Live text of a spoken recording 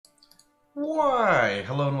Why?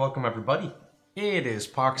 Hello and welcome everybody. It is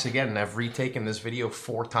Pohx again, and I've retaken this video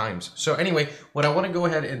 4 times. So anyway, what I want to go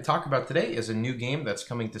ahead and talk about today is a new game that's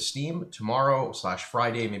coming to Steam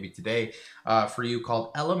tomorrow/Friday, maybe today, for you,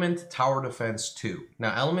 called Element Tower Defense 2.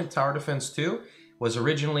 Now, Element Tower Defense 2 was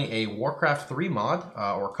originally a Warcraft 3 mod,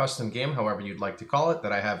 or custom game, however you'd like to call it,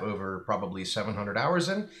 that I have over probably 700 hours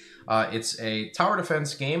in. It's a tower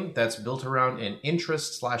defense game that's built around an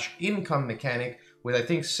interest/income mechanic with I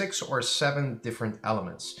think 6 or 7 different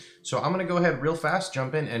elements. So I'm gonna go ahead real fast,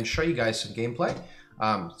 jump in and show you guys some gameplay.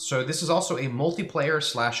 So this is also a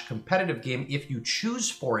multiplayer/competitive game. If you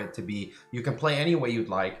choose for it to be, you can play any way you'd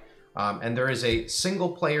like. And there is a single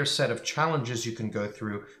player set of challenges you can go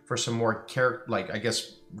through for some more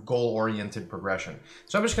goal-oriented progression.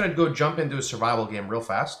 So I'm just gonna go jump into a survival game real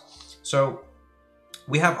fast. So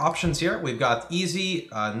we have options here. We've got easy,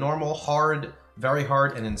 normal, hard, very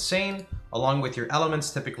hard, and insane. Along with your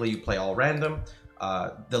elements, typically you play all random.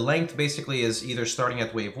 The length basically is either starting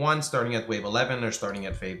at wave 1, starting at wave 11, or starting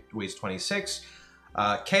at wave 26.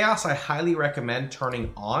 Chaos I highly recommend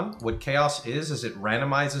turning on. What Chaos is it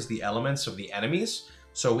randomizes the elements of the enemies.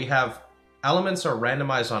 So we have elements are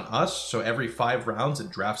randomized on us, so every 5 rounds it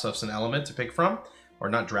drafts us an element to pick from. Or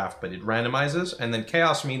not draft, but it randomizes. And then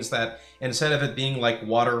chaos means that instead of it being like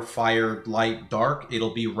water, fire, light, dark,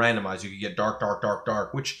 it'll be randomized. You can get dark, dark, dark,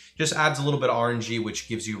 dark, which just adds a little bit of RNG, which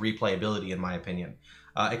gives you replayability in my opinion.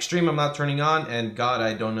 Extreme I'm not turning on, and God,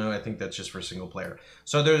 I don't know, I think that's just for single player.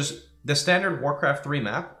 So there's the standard Warcraft 3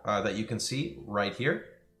 map that you can see right here.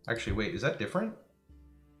 Actually, wait, is that different?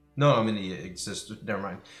 No, I'm in the exist, never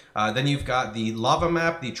mind. Then you've got the lava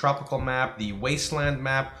map, the tropical map, the wasteland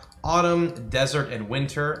map, autumn, desert, and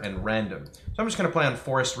winter, and random. So I'm just gonna play on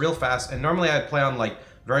forest real fast, and normally I'd play on like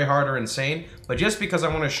very hard or insane, but just because I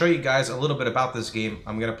want to show you guys a little bit about this game,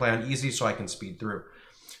 I'm gonna play on easy so I can speed through.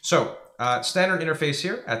 So, standard interface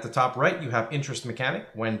here. At the top right, you have interest mechanic.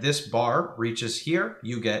 When this bar reaches here,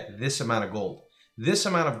 you get this amount of gold. This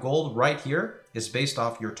amount of gold right here is based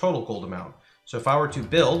off your total gold amount. So if I were to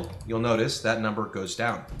build, you'll notice that number goes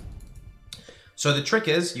down. So the trick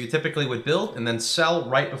is, you typically would build and then sell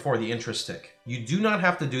right before the interest tick. You do not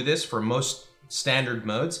have to do this for most standard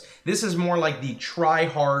modes. This is more like the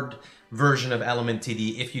try-hard version of Element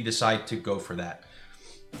TD if you decide to go for that.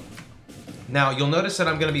 Now, you'll notice that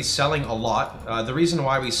I'm going to be selling a lot. The reason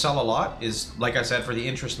why we sell a lot is, like I said, for the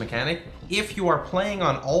interest mechanic. If you are playing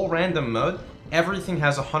on all random mode, everything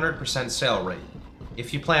has a 100% sale rate.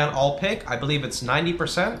 If you play on all pick, I believe it's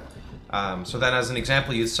 90%. So then as an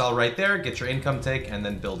example, you sell right there, get your income tick, and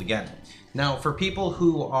then build again. Now, for people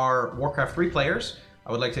who are Warcraft 3 players,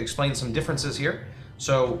 I would like to explain some differences here.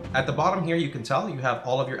 So at the bottom here, you can tell you have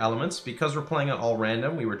all of your elements. Because we're playing on all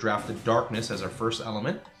random, we were drafted darkness as our first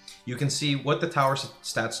element. You can see what the tower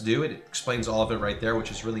stats do. It explains all of it right there,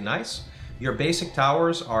 which is really nice. Your basic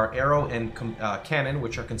towers are arrow and cannon,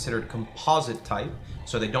 which are considered composite type.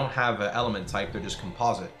 So they don't have an element type, they're just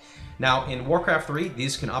composite. Now, in Warcraft 3,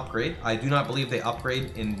 these can upgrade. I do not believe they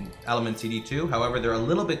upgrade in Element TD2. However, they're a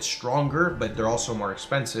little bit stronger, but they're also more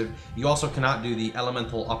expensive. You also cannot do the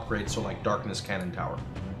elemental upgrade, so like Darkness Cannon Tower.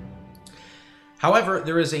 However,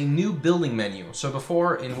 there is a new building menu. So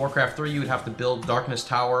before, in Warcraft 3, you would have to build Darkness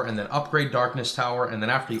Tower and then upgrade Darkness Tower, and then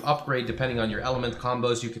after you upgrade, depending on your element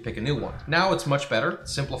combos, you could pick a new one. Now it's much better,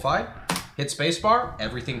 simplified. Hit spacebar,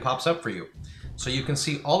 everything pops up for you. So you can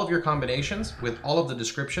see all of your combinations with all of the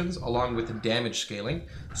descriptions along with the damage scaling.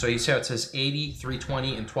 So you see how it says 80,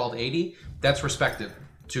 320, and 1280. That's respective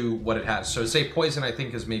to what it has. So say poison, I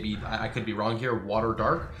think is maybe, I could be wrong here, water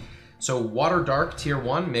dark. So water dark tier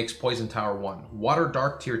 1 makes poison tower 1. Water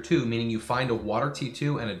dark tier 2, meaning you find a water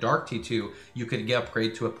T2 and a dark T2, you could get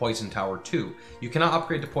upgrade to a poison tower 2. You cannot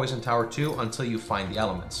upgrade to poison tower 2 until you find the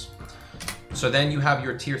elements. So then you have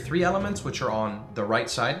your tier 3 elements, which are on the right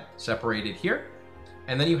side, separated here.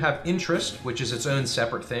 And then you have interest, which is its own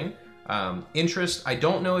separate thing. Interest, I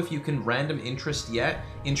don't know if you can random interest yet.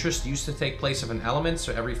 Interest used to take place of an element,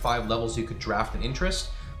 so every 5 levels you could draft an interest.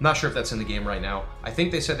 I'm not sure if that's in the game right now. I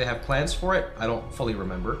think they said they have plans for it. I don't fully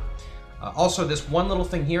remember. Also, this one little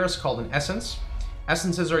thing here is called an essence.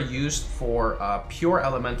 Essences are used for pure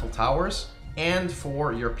elemental towers and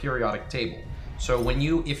for your periodic table. So when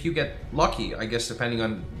if you get lucky, I guess depending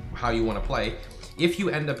on how you want to play, if you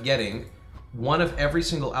end up getting one of every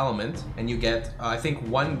single element and you get, I think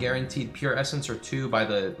 1 guaranteed pure essence or 2 by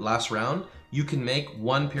the last round, you can make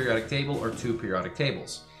 1 periodic table or 2 periodic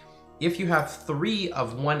tables. If you have 3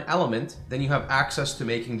 of 1 element, then you have access to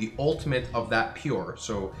making the ultimate of that pure.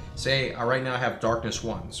 So say right now I have darkness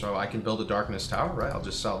 1, so I can build a darkness tower, right? I'll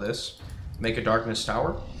just sell this, make a darkness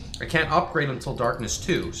tower. I can't upgrade until Darkness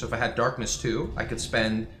 2. So if I had Darkness 2, I could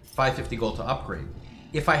spend 550 gold to upgrade.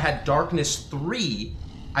 If I had Darkness 3,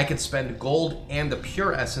 I could spend gold and the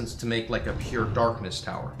Pure Essence to make like a Pure Darkness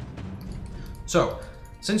tower. So,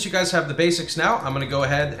 since you guys have the basics now, I'm going to go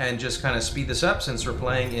ahead and just kind of speed this up since we're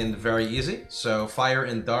playing in very easy. So Fire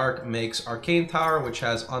and Dark makes Arcane Tower, which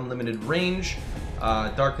has unlimited range.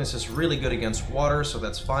 Darkness is really good against water, so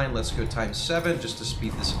that's fine. Let's go times 7 just to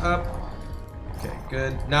speed this up. Okay,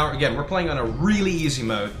 good. Now, again, we're playing on a really easy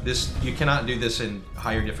mode. You cannot do this in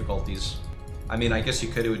higher difficulties. I mean, I guess you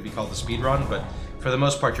could. It would be called the speed run, but for the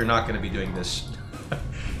most part, you're not going to be doing this.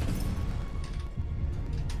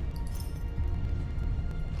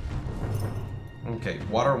 Okay,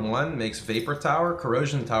 Water 1 makes Vapor Tower.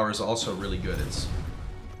 Corrosion Tower is also really good.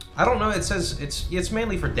 I don't know, it says it's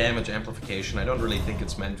mainly for damage amplification. I don't really think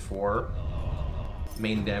it's meant for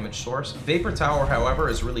main damage source. Vapor Tower, however,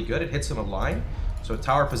 is really good. It hits in a line. So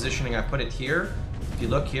tower positioning, I put it here. If you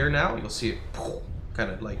look here now, you'll see it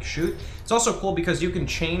kind of like shoot. It's also cool because you can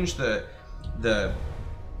change the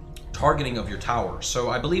targeting of your tower. So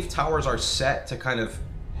I believe towers are set to kind of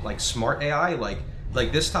like smart AI, like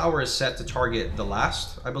this tower is set to target the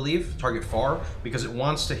last, I believe, target far, because it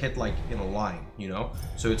wants to hit like in a line, you know?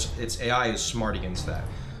 So its AI is smart against that.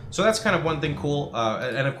 So that's kind of one thing cool.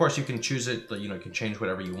 And of course you can choose it, you know, you can change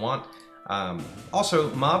whatever you want.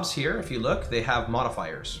 Also, mobs here, if you look, they have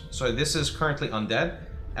modifiers. So this is currently undead.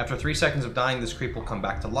 After 3 seconds of dying, this creep will come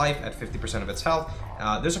back to life at 50% of its health.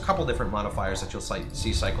 There's a couple different modifiers that you'll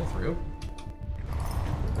see cycle through.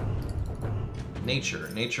 Nature.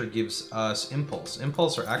 Nature gives us Impulse.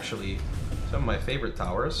 Impulse are actually some of my favorite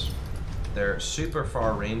towers. They're super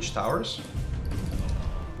far range towers.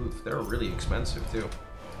 Oof, they're really expensive too.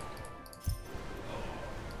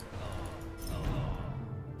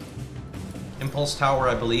 Impulse Tower,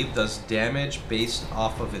 I believe, does damage based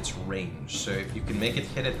off of its range. So if you can make it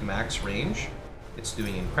hit at max range, it's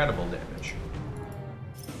doing incredible damage.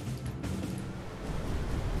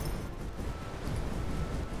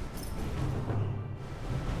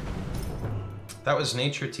 That was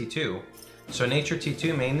Nature T2. So Nature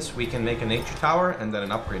T2 means we can make a Nature Tower and then an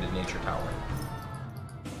upgraded Nature Tower.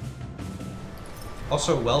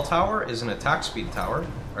 Also, Well Tower is an attack speed tower,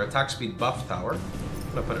 or attack speed buff tower.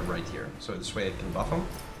 I'm gonna put it right here, so this way it can buff them.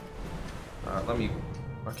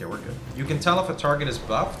 Okay, we're good. You can tell if a target is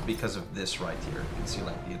buffed because of this right here. You can see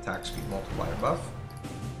like the attack speed multiplier buff.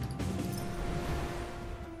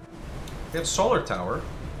 We have Solar Tower.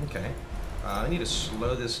 Okay. I need to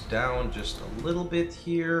slow this down just a little bit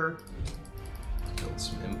here. Build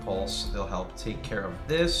some Impulse. They'll help take care of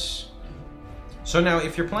this. So now,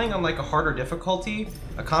 if you're playing on like a harder difficulty,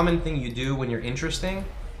 a common thing you do when you're interesting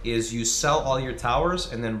is you sell all your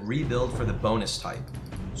towers and then rebuild for the bonus type.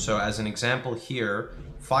 So as an example here,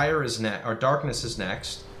 Fire is next, or Darkness is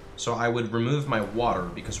next. So I would remove my Water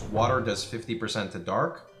because Water does 50% to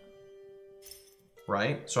Dark.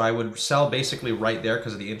 Right? So I would sell basically right there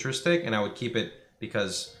because of the interest stick, and I would keep it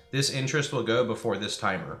because this interest will go before this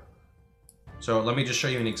timer. So let me just show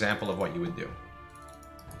you an example of what you would do.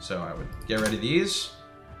 So I would get rid of these,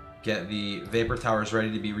 get the Vapor Towers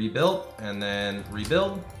ready to be rebuilt, and then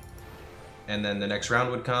rebuild. And then the next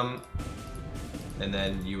round would come, and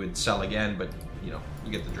then you would sell again, but you know,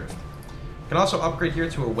 you get the drift. You can also upgrade here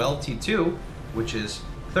to a Well T2, which is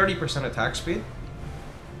 30% attack speed.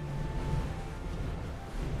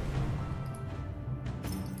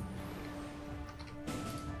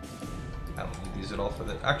 I don't need these at all for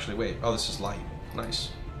the... Actually, wait. Oh, this is light. Nice.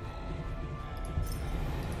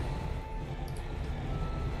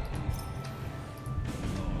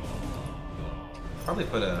 Probably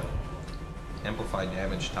put a amplified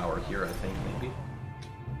damage tower here, I think, maybe.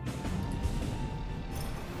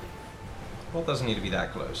 Well, it doesn't need to be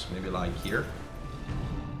that close. Maybe like here.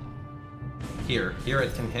 Here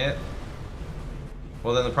it can hit.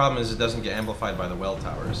 Well, then the problem is it doesn't get amplified by the Well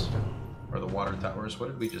Towers. Or the Water Towers. What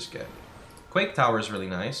did we just get? Quake Tower is really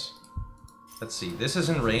nice. Let's see. This is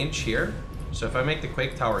in range here. So if I make the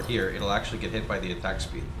Quake Tower here, it'll actually get hit by the attack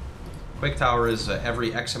speed. Quake Tower is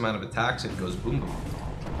every X amount of attacks, it goes boom boom.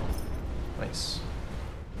 Nice.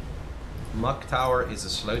 Muck Tower is a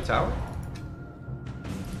slow tower.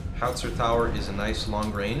 Howitzer Tower is a nice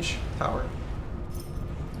long range tower.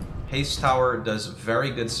 Haste Tower does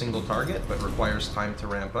very good single target, but requires time to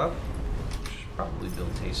ramp up. Should probably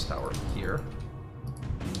build Haste Tower here.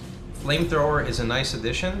 Flamethrower is a nice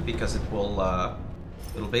addition because it will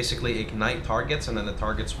it'll basically ignite targets and then the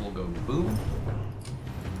targets will go boom.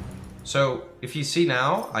 So if you see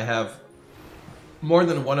now, I have more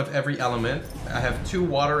than one of every element. I have 2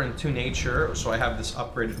 water and 2 nature, so I have this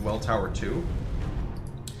upgraded Well Tower too.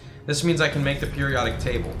 This means I can make the periodic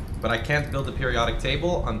table, but I can't build the periodic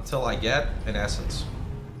table until I get an essence.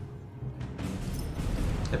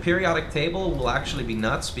 The periodic table will actually be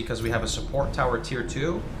nuts because we have a support tower tier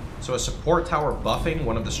 2. So a support tower buffing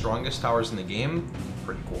one of the strongest towers in the game,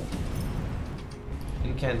 pretty cool.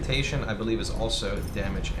 Incantation, I believe, is also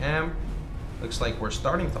damage amp. Looks like we're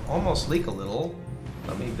starting to almost leak a little.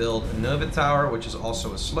 Let me build a Nova Tower, which is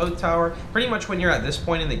also a slow tower. Pretty much when you're at this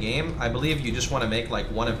point in the game, I believe you just want to make like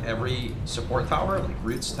one of every support tower. Like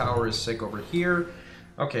Roots Tower is sick over here.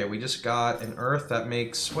 Okay, we just got an Earth that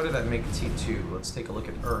makes, what did that make T2? Let's take a look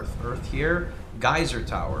at Earth. Earth here, Geyser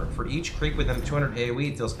Tower. For each creep within 200 AoE,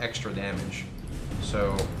 it deals extra damage.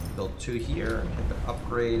 So build 2 here, hit the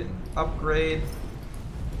upgrade and upgrade.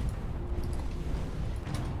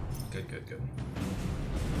 Good, good, good.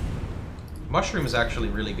 Mushroom is actually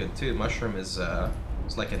really good too. Mushroom is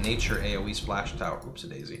it's like a nature AoE splash tower. Oops a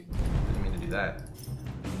daisy. Didn't mean to do that.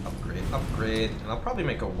 Upgrade, upgrade. And I'll probably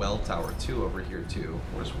make a well tower too over here too.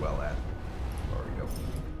 Where's well at? There we go.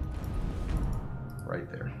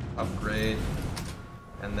 Right there. Upgrade.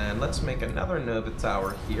 And then let's make another Nova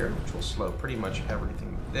Tower here, which will slow pretty much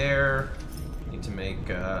everything there. Need to make,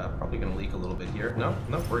 probably gonna leak a little bit here. No,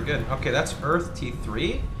 no, we're good. Okay, that's Earth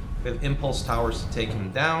T3. We have Impulse Towers to take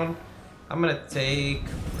him down. I'm gonna take,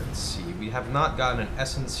 let's see, we have not gotten an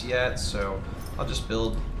essence yet, so I'll just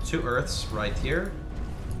build 2 Earths right here.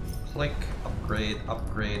 Click, upgrade,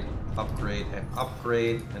 upgrade, upgrade, and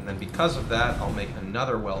upgrade. And then because of that, I'll make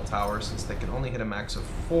another well tower since they can only hit a max of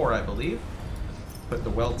 4, I believe. Put the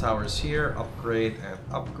well towers here, upgrade and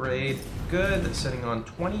upgrade. Good, sitting on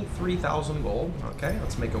 23,000 gold. Okay,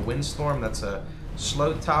 let's make a Windstorm. That's a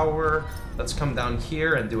slow tower. Let's come down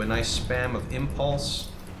here and do a nice spam of Impulse.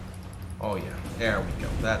 Oh yeah, there we go.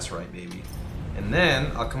 That's right, baby. And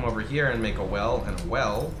then I'll come over here and make a well and a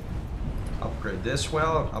well. Upgrade this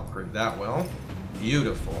well, upgrade that well.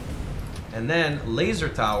 Beautiful. And then Laser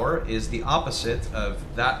Tower is the opposite of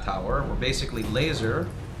that tower, where basically laser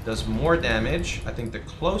does more damage. I think the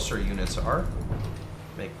closer units are.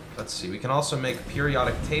 Let's see, we can also make a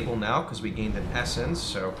periodic table now because we gained an essence.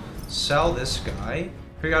 So sell this guy.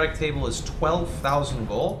 Periodic table is 12,000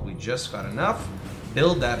 gold. We just got enough.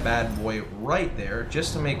 Build that bad boy right there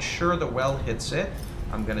just to make sure the well hits it.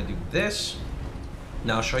 I'm gonna do this.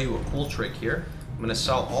 Now I'll show you a cool trick here. I'm gonna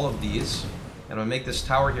sell all of these and I'm gonna make this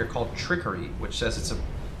tower here called Trickery, which says it's a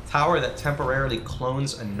tower that temporarily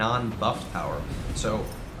clones a non-buff tower. So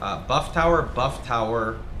buff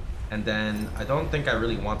tower, and then I don't think I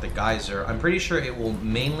really want the geyser. I'm pretty sure it will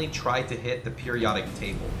mainly try to hit the periodic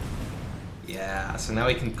table. Yeah, so now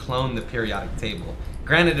we can clone the periodic table.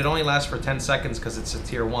 Granted, it only lasts for 10 seconds because it's a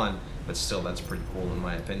tier 1, but still, that's pretty cool in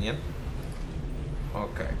my opinion.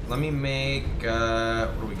 Okay, let me make,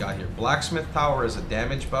 what do we got here? Blacksmith Tower is a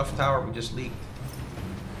damage buff tower. We just leaked.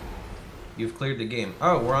 You've cleared the game.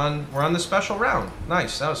 Oh, we're on the special round.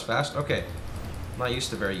 Nice, that was fast. Okay, I'm not used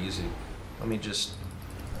to very easy. Let me just,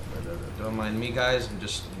 don't mind me, guys. I'm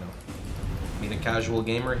just, you know, being a casual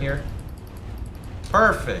gamer here.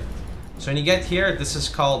 Perfect. So when you get here, this is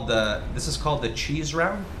called the cheese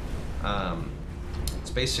round.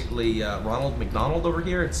 It's basically Ronald McDonald over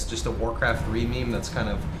here. It's just a Warcraft 3 meme that's kind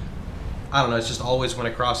of, I don't know, it's just always went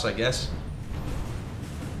across, I guess.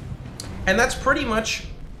 And that's pretty much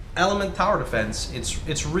Element Tower Defense.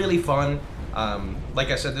 It's really fun. Like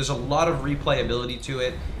I said, there's a lot of replayability to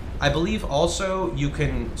it. I believe also you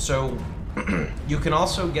can, you can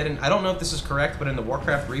also get an, I don't know if this is correct, but in the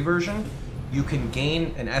Warcraft 3 version, you can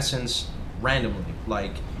gain an essence randomly.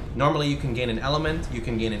 Like, normally you can gain an element, you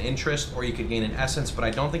can gain an interest, or you could gain an essence, but I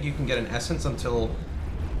don't think you can get an essence until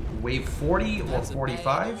wave 40 or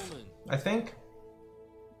 45, I think.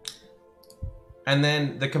 And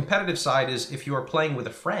then the competitive side is if you are playing with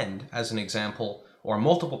a friend, as an example, or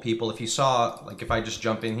multiple people. If you saw, like if I just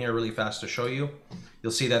jump in here really fast to show you,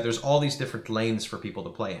 you'll see that there's all these different lanes for people to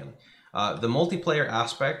play in. The multiplayer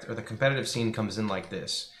aspect, or the competitive scene, comes in like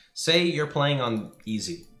this. Say you're playing on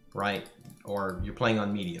easy, right? Or you're playing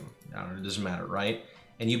on medium. I don't know, it doesn't matter, right?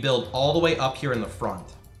 And you build all the way up here in the front.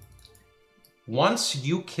 Once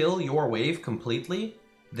you kill your wave completely,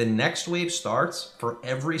 the next wave starts for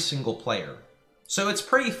every single player. So it's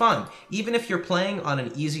pretty fun. Even if you're playing on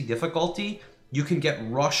an easy difficulty, you can get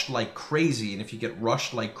rushed like crazy, and if you get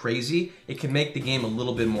rushed like crazy, it can make the game a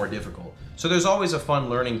little bit more difficult. So there's always a fun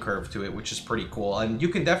learning curve to it, which is pretty cool, and you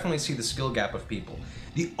can definitely see the skill gap of people.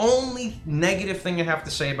 The only negative thing I have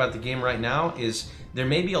to say about the game right now is there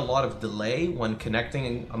may be a lot of delay when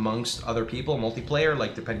connecting amongst other people, multiplayer,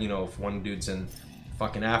 like depending, you know, if one dude's in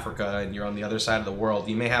fucking Africa and you're on the other side of the world,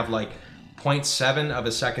 you may have like 0.7 of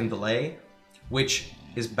a second delay, which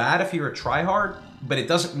is bad if you're a tryhard, but it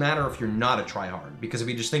doesn't matter if you're not a tryhard. Because if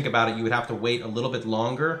you just think about it, you would have to wait a little bit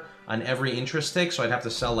longer on every interest tick, so I'd have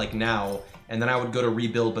to sell like now, and then I would go to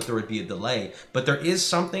rebuild, but there would be a delay. But there is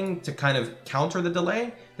something to kind of counter the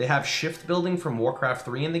delay. They have shift building from Warcraft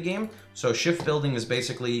 3 in the game. So shift building is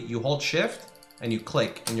basically you hold shift and you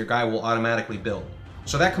click and your guy will automatically build.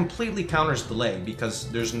 So that completely counters delay because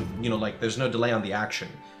there's, you know, like there's no delay on the action.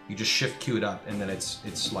 You just shift queue it up and then it's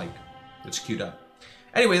queued up.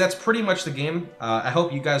 Anyway, that's pretty much the game. I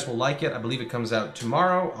hope you guys will like it. I believe it comes out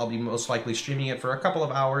tomorrow. I'll be most likely streaming it for a couple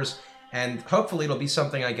of hours, and hopefully it'll be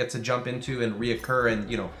something I get to jump into and reoccur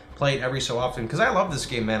and, you know, play it every so often, because I love this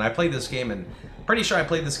game, man. I played this game, and pretty sure I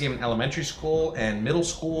played this game in elementary school and middle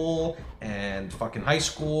school and fucking high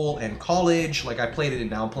school and college. Like, I played it and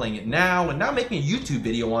now I'm playing it now, and now I'm making a YouTube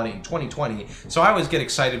video on it in 2020. So I always get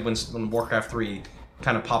excited when Warcraft 3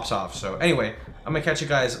 kind of pops off. So anyway, I'm gonna catch you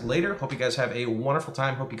guys later. Hope you guys have a wonderful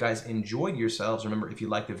time. Hope you guys enjoyed yourselves. Remember, if you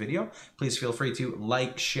liked the video, please feel free to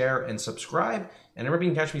like, share, and subscribe. And remember, you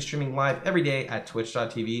can catch me streaming live every day at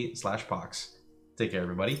twitch.tv/Pohx. Take care,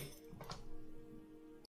 everybody.